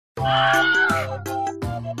Hi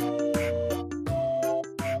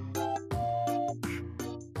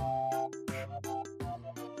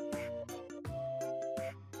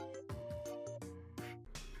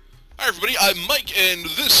everybody, I'm Mike, and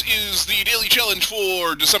this is the Daily Challenge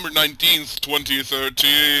for December 19th,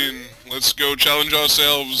 2013. Let's go challenge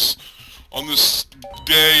ourselves on this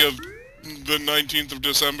day of the 19th of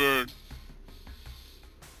December.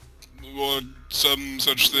 Or some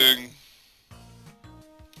such thing.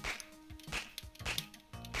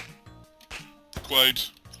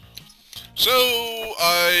 Quite. So,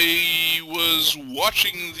 I was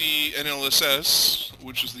watching the NLSS,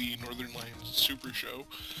 which is the Northern Lions Super Show,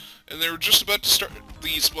 and they were just about to start the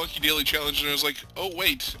Spelunky Daily Challenge, and I was like, oh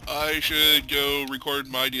wait, I should go record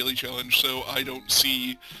my Daily Challenge so I don't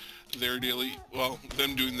see their daily, well,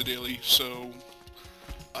 them doing the daily, so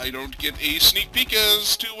I don't get a sneak peek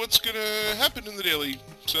as to what's gonna happen in the daily.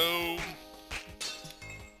 So,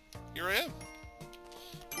 here I am,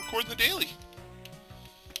 recording the daily.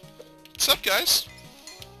 What's up, guys?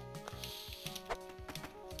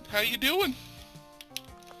 How you doing?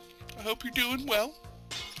 I hope you're doing well.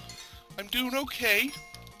 I'm doing okay.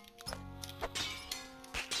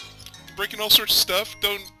 Breaking all sorts of stuff.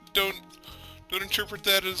 Don't interpret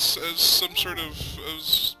that as some sort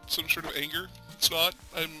of anger. It's not.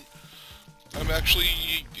 I'm actually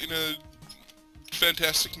in a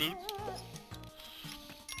fantastic mood.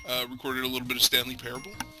 Recorded a little bit of Stanley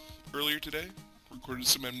Parable earlier today. Recorded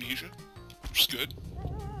some Amnesia, which is good.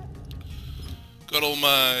 Got all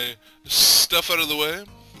my stuff out of the way.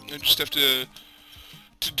 I just have to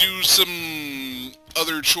do some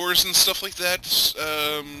other chores and stuff like that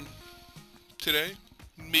today.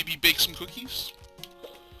 Maybe bake some cookies.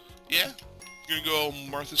 Yeah, you're gonna go all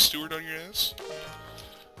Martha Stewart on your ass.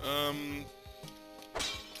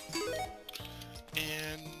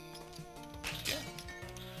 And yeah,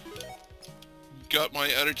 got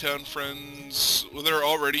my out-of-town friends. Well, they're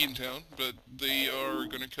already in town, but they are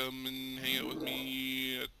gonna come and hang out with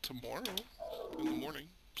me tomorrow in the morning.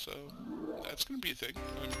 So that's gonna be a thing.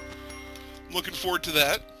 I'm looking forward to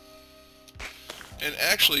that. And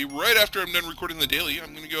actually, right after I'm done recording the daily,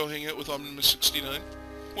 I'm gonna go hang out with Omnimus69.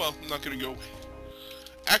 Well, I'm not gonna go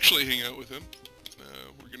actually hang out with him.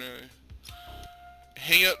 We're gonna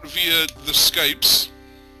hang out via the Skypes.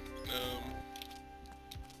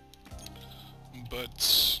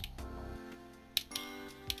 But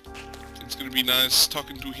it's gonna be nice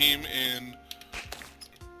talking to him and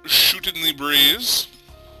shooting the breeze.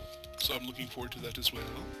 So I'm looking forward to that as well.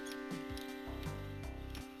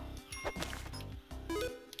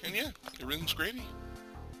 And yeah, everything's gravy.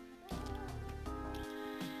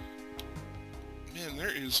 Man,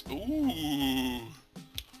 there is... Ooh!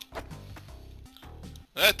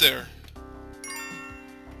 That there.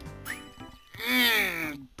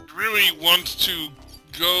 Really want to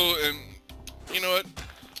go and... You know what?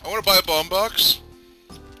 I want to buy a bomb box.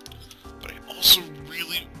 But I also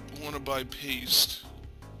really want to buy paste.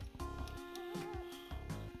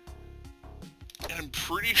 And I'm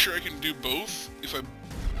pretty sure I can do both if I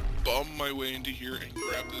bomb my way into here and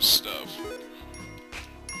grab this stuff.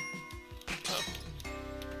 Oh.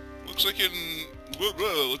 Looks like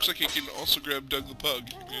looks like I can also grab Doug the Pug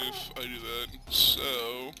if I do that.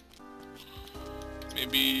 So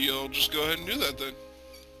maybe I'll just go ahead and do that then.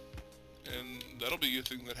 And that'll be a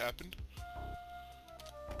thing that happened.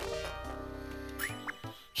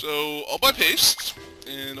 So I'll buy paste,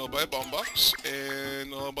 and I'll buy a bomb box,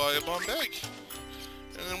 and I'll buy a bomb bag.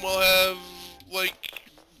 And then we'll have, like,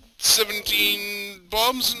 17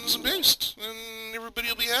 bombs and some paste, and everybody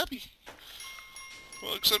will be happy.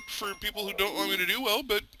 Well, except for people who don't want me to do well,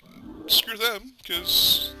 but screw them,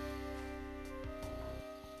 because...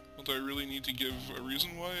 Well, do I really need to give a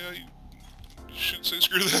reason why I should say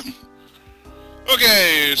screw them?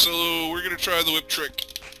 Okay, so we're gonna try the whip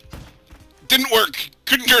trick. Didn't work!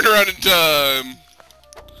 Couldn't turn around in time!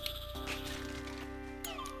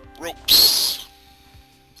 Ropes.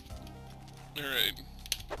 Alright.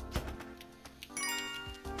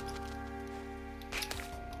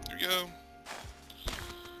 There we go.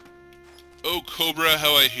 Oh, Cobra,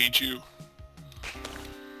 how I hate you.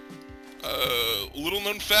 Little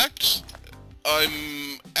known fact,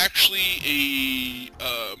 I'm actually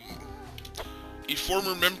a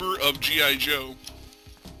former member of G.I. Joe.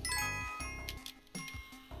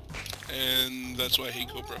 And that's why I hate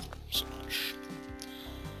Cobra so much.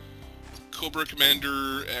 Cobra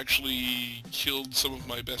Commander actually killed some of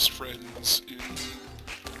my best friends in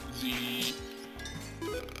the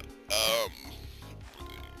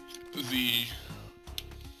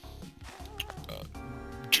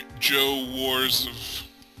Joe Wars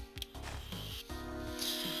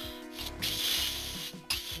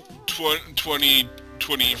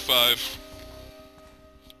 2025.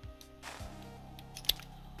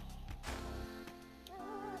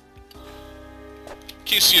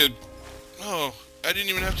 Casey had... Oh, I didn't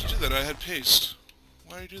even have to do that. I had paste.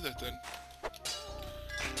 Why did I do that then?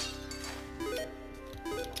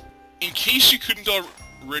 In case you couldn't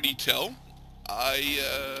already tell, I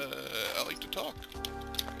like to talk.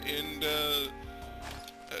 And,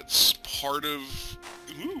 that's part of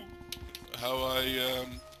how I,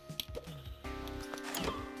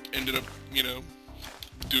 ended up, you know,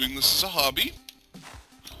 doing this as a hobby.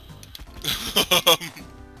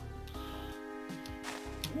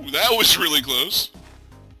 Ooh, that was really close.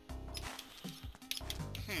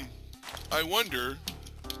 I wonder...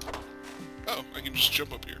 Oh, I can just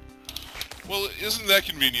jump up here. Well, isn't that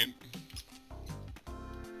convenient?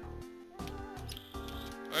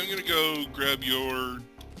 I'm gonna go grab your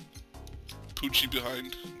poochie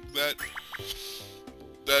behind. That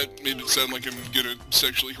made it sound like I'm gonna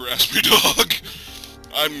sexually harass my dog.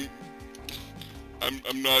 I'm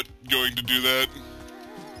not going to do that.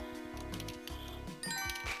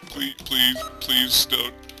 Please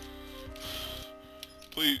don't.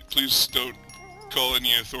 Please don't call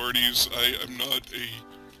any authorities. I'm not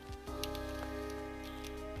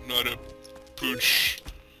a pooch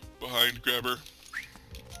behind grabber.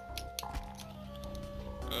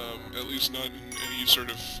 At least not in any sort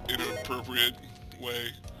of inappropriate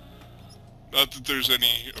way. Not that there's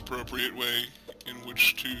any appropriate way in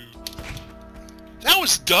which to... That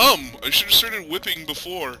was dumb! I should have started whipping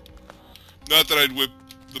before. Not that I'd whip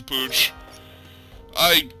the pooch.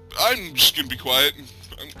 I'm just gonna be quiet.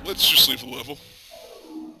 Let's just leave the level.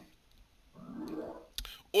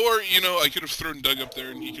 Or, you know, I could have thrown Doug up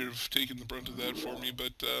there and he could have taken the brunt of that for me,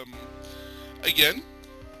 but, again...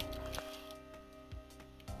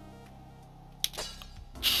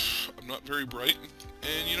 I'm not very bright,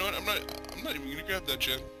 and you know what, I'm not even gonna grab that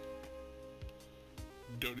gem.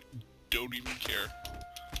 Don't even care.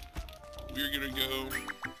 We're gonna go...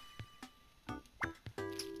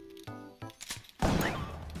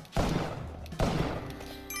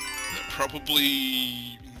 That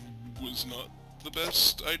probably was not the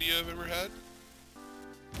best idea I've ever had.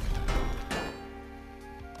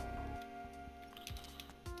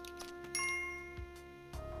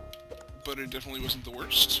 But it definitely wasn't the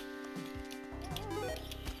worst.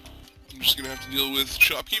 I'm just gonna have to deal with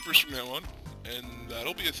shopkeepers from now on, and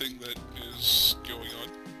that'll be a thing that is going on.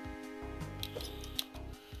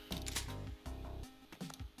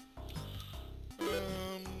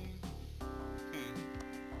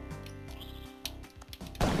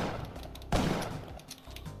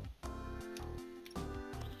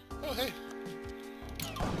 Oh, hey.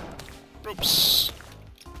 Ropes.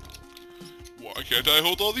 Why can't I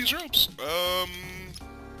hold all these ropes?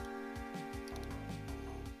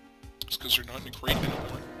 It's because they're not in a crate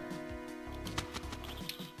anymore.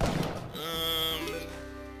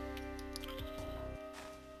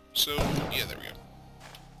 So, yeah, there we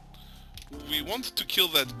go. We want to kill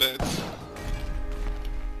that bat.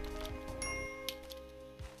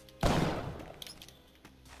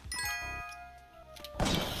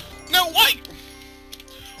 Now, why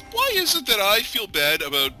is it that I feel bad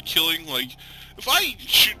about killing, like, if I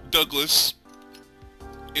shoot Douglas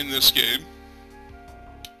in this game,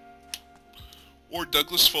 or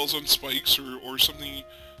Douglas falls on spikes, or something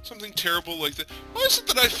terrible like that, why is it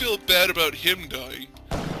that I feel bad about him dying,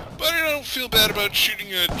 but I don't feel bad about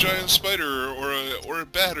shooting a giant spider or a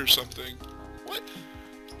bat or something? What?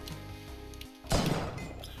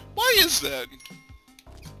 Why is that?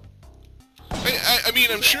 I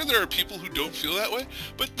mean, I'm sure there are people who don't feel that way,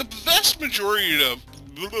 but the vast majority of...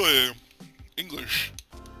 English.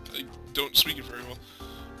 I don't speak it very well.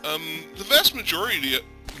 The vast majority...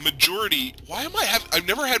 Why am I've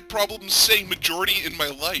never had problems saying majority in my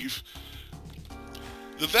life.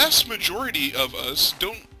 The vast majority of us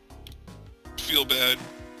don't feel bad,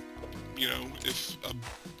 you know, if a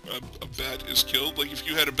bat is killed. Like, if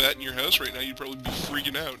you had a bat in your house right now, you'd probably be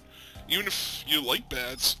freaking out. Even if you like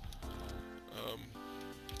bats.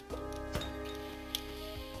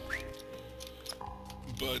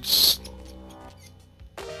 But...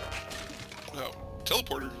 Oh,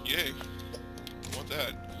 teleporter, yay. I want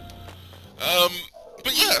that.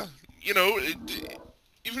 But yeah, you know,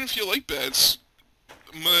 even if you like bats,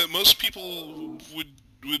 most people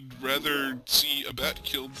would rather see a bat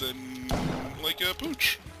killed than, like, a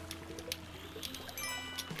pooch.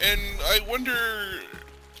 And I wonder...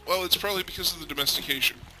 Well, it's probably because of the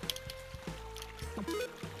domestication.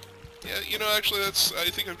 Yeah, you know, actually, I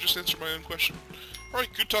think I've just answered my own question.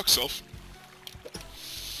 Alright, good talk, self.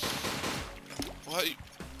 Why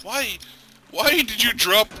did you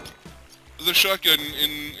drop the shotgun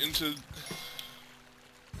into...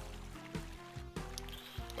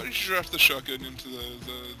 Why did you draft the shotgun into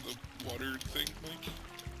the water thing, Mike?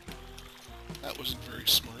 That wasn't very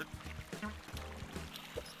smart.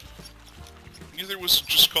 Neither was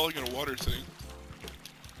just calling it a water thing.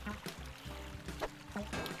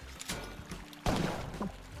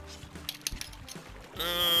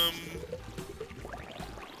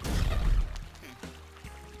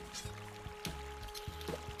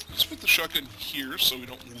 Let's put the shotgun here so we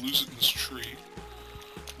don't lose it in this tree.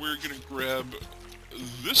 We're gonna grab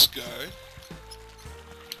this guy,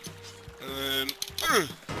 and then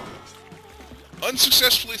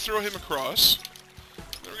unsuccessfully throw him across.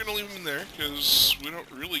 Then we're gonna leave him in there, because we don't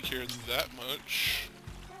really care that much.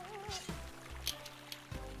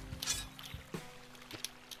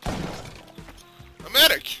 A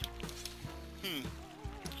medic!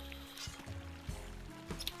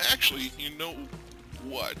 Actually, you know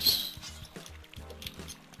what?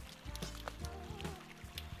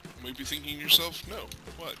 You might be thinking to yourself, no,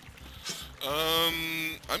 what?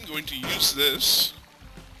 I'm going to use this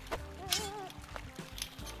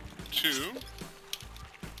to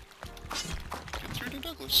get through to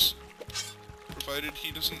Douglas, provided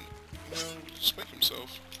he doesn't, you know, spike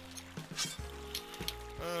himself.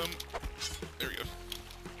 There we go.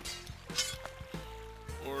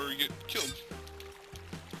 Or get killed.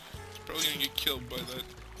 He's probably gonna get killed by that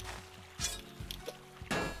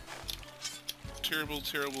terrible,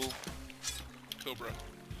 terrible cobra.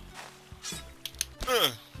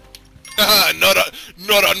 Haha,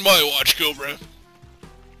 not on my watch, Cobra.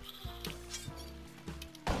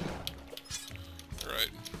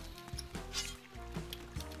 Alright.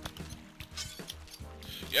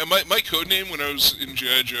 Yeah, my codename when I was in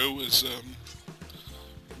G.I. Joe was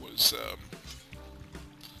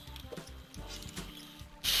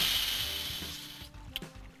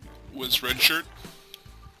Red Shirt.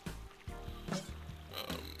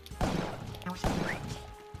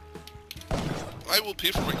 I will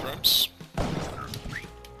pay for my crimes.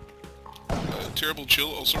 Terrible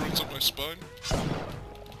chill also runs up my spine.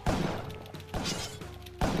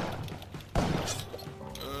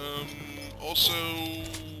 Also,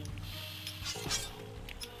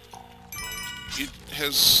 it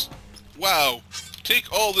has... Wow!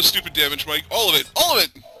 Take all the stupid damage, Mike. All of it! All of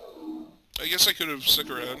it! I guess I could have stuck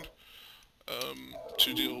around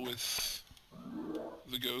to deal with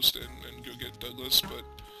the ghost and go get Douglas, but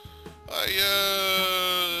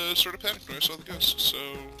I sort of panicked when I saw the ghost, so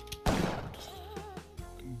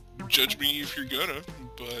judge me if you're gonna,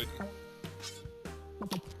 but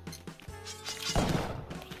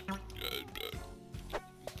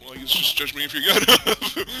well, I guess just judge me if you're gonna.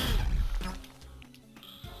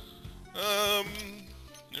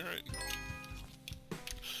 Alright.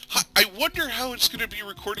 I wonder how it's gonna be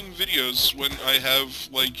recording videos when I have,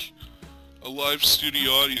 like, a live studio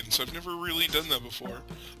audience. I've never really done that before.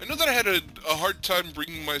 I know that I had a hard time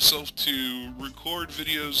bringing myself to record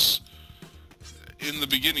videos in the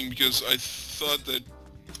beginning because I thought that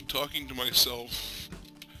talking to myself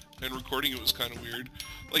and recording it was kind of weird.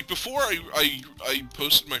 Like, before I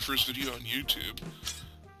posted my first video on YouTube,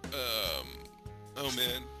 oh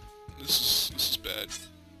man, this is bad.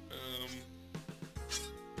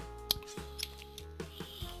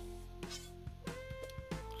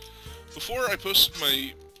 Before I posted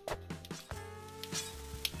my...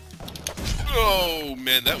 Oh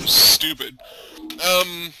man, that was stupid.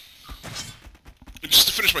 Just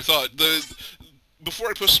to finish my thought, before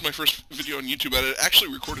I posted my first video on YouTube, I had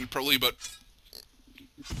actually recorded probably about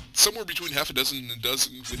somewhere between half a dozen and a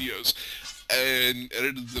dozen videos, and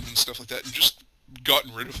edited them and stuff like that, and just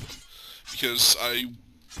gotten rid of them because I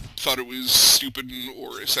thought it was stupid,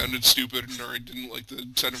 or it sounded stupid, or I didn't like the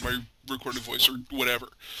sound of my recorded voice, or whatever.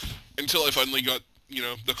 Until I finally got, you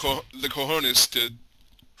know, the cojones to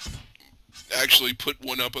actually put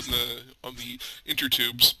one up on the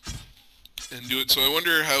intertubes and do it. So I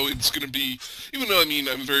wonder how it's going to be, even though, I mean,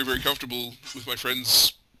 I'm very, very comfortable with my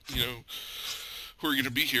friends, you know, who are going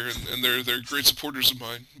to be here, and they're great supporters of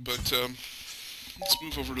mine. But let's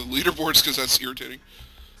move over to the leaderboards, because that's irritating.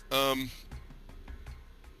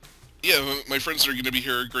 Yeah, my friends that are going to be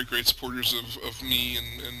here are great supporters of me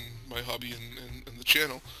and my hobby and the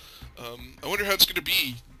channel. I wonder how it's going to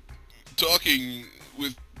be talking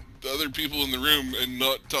with the other people in the room and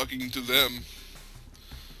not talking to them,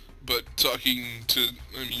 but talking to,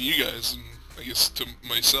 I mean, you guys, and I guess to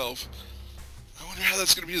myself. I wonder how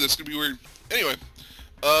that's going to be. That's going to be weird. Anyway,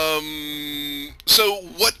 so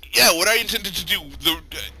what I intended to do,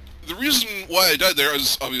 the reason why I died there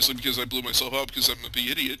is obviously because I blew myself up because I'm a big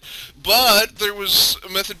idiot, but there was a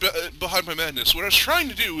method behind my madness. What I was trying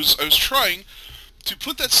to do was I was trying to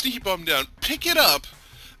put that sticky bomb down, pick it up,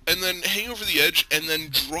 and then hang over the edge, and then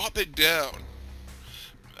drop it down.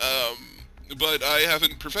 But I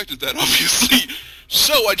haven't perfected that, obviously,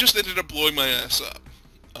 so I just ended up blowing my ass up.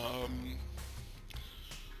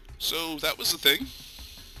 So that was the thing.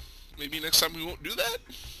 Maybe next time we won't do that?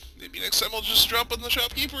 Maybe next time I'll just drop on the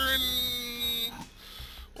shopkeeper and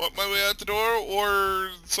walk my way out the door,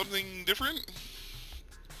 or something different?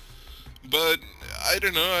 But, I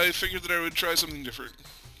don't know, I figured that I would try something different.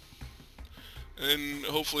 And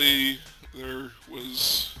hopefully there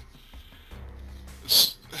was...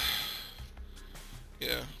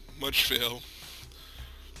 yeah, much fail.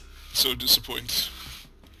 So disappointed.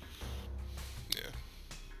 Yeah.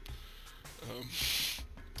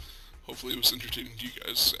 Hopefully it was entertaining to you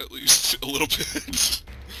guys, at least a little bit.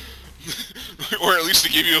 Or at least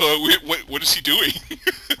to give you a, what is he doing?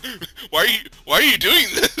 why are you doing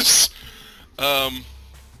this?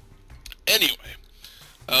 Anyway,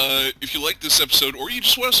 if you like this episode, or you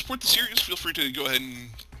just want to support the series, feel free to go ahead and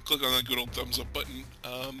click on that good old thumbs up button.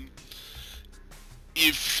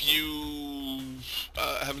 If you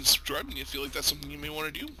haven't subscribed and you feel like that's something you may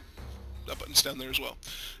want to do, that button's down there as well.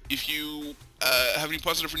 If you have any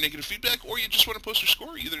positive or negative feedback, or you just want to post your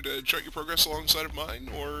score, either to chart your progress alongside of mine,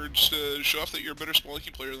 or just to show off that you're a better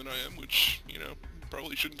Spelunky player than I am, which, you know,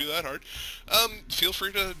 probably shouldn't be that hard, feel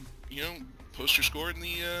free to, you know, post your score in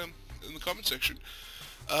the comment section.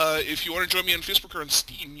 If you want to join me on Facebook or on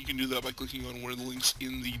Steam, you can do that by clicking on one of the links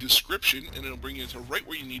in the description, and it'll bring you to right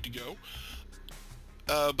where you need to go.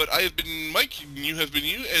 But I have been Mike, and you have been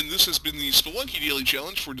you, and this has been the Spelunky Daily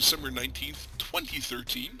Challenge for December 19th,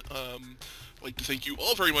 2013. I'd like to thank you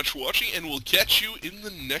all very much for watching, and we'll catch you in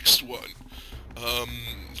the next one.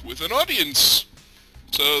 With an audience.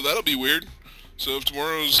 So that'll be weird. So if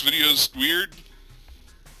tomorrow's video's weird,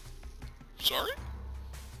 sorry?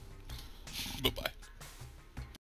 Bye-bye.